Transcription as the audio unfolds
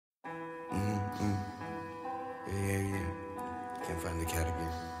Yeah. Can't find the cat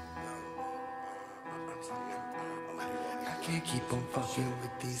again. I can't keep on fucking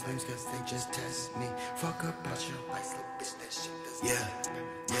with these lames cause they just test me. Fuck about your ice, little bitch, that shit does. Yeah.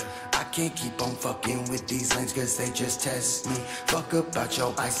 I can't keep on fucking with these lames cause they just test me. Fuck about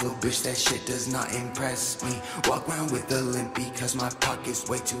your ice, little bitch, that shit does not impress me. Walk around with a limp because my pocket's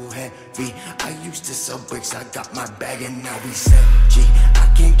way too heavy. I used to sell bricks, I got my bag and now we set G.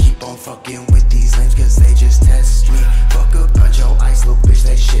 I can't keep on fucking with these lames cause they just test me. Fuck about your ice, little bitch,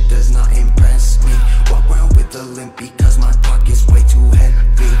 that shit does not impress me. Walk around with a limp because my pocket's way too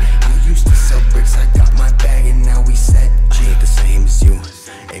heavy. I used to sell bricks, I got my bag and now we set G. I ain't the same as you,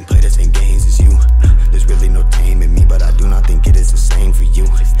 ain't play the same games as you. There's really no taming me, but I do not think it is the same for you.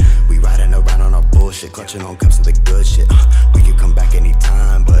 We riding around on our bullshit, clutching on cups of the good shit. We could come back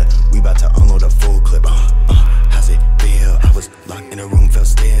anytime, but we about to unload a full clip. How's it feel? I was locked in a room, felt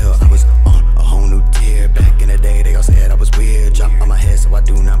still. I was on a whole new tier. Back in the day, they all said I was weird. Drop on my head, so I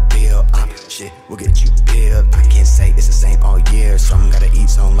do not feel. Shit will get you peeled. I can't say it's the same all year. Some gotta eat,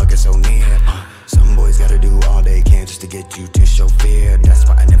 some luck is so near. Some boys gotta do all they can just to get you to show fear. That's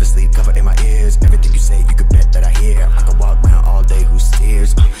why I never sleep, cover in my ears. Everything you say, you can bet that I hear. I can walk around all day, who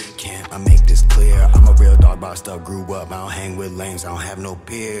steers? Can't I make this clear? I'm a real dog, but I still grew up. I don't hang with lames, I don't have no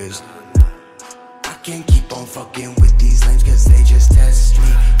peers. I can't keep on fucking with these lames cause they just test me.